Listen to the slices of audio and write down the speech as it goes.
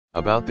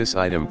About this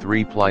item,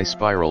 3-ply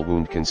spiral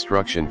wound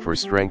construction for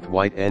strength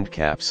white end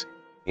caps,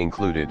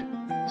 included.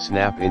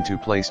 Snap into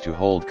place to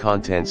hold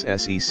contents.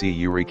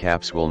 SECU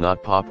caps will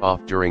not pop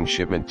off during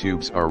shipment.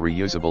 Tubes are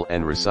reusable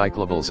and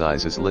recyclable.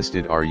 Sizes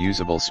listed are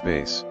usable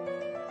space.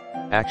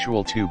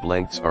 Actual tube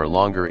lengths are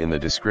longer in the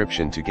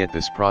description to get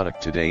this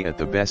product today at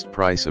the best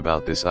price.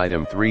 About this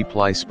item,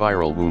 3-ply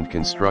spiral wound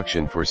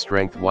construction for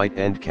strength white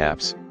end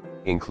caps,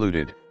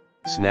 included.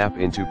 Snap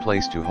into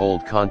place to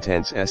hold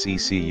contents.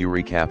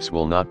 SECU caps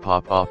will not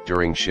pop off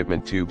during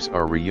shipment. Tubes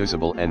are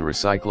reusable and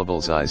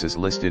recyclable. Sizes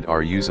listed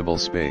are usable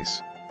space.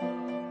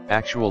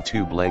 Actual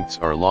tube lengths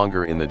are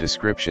longer in the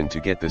description to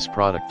get this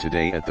product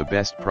today at the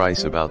best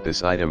price. About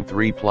this item,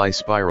 3-ply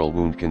spiral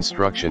wound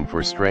construction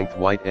for strength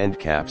white end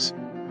caps,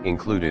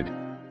 included.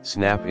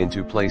 Snap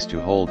into place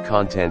to hold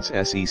contents.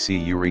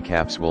 SECU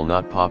caps will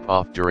not pop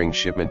off during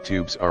shipment.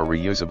 Tubes are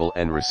reusable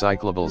and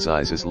recyclable.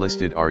 Sizes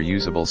listed are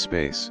usable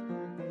space.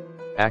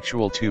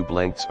 Actual tube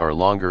lengths are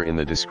longer in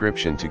the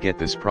description to get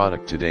this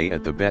product today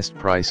at the best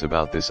price.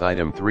 About this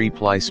item,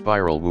 3-ply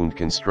spiral wound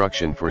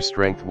construction for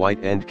strength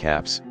white end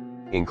caps,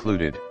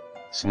 included.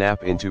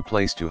 Snap into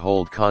place to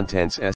hold contents.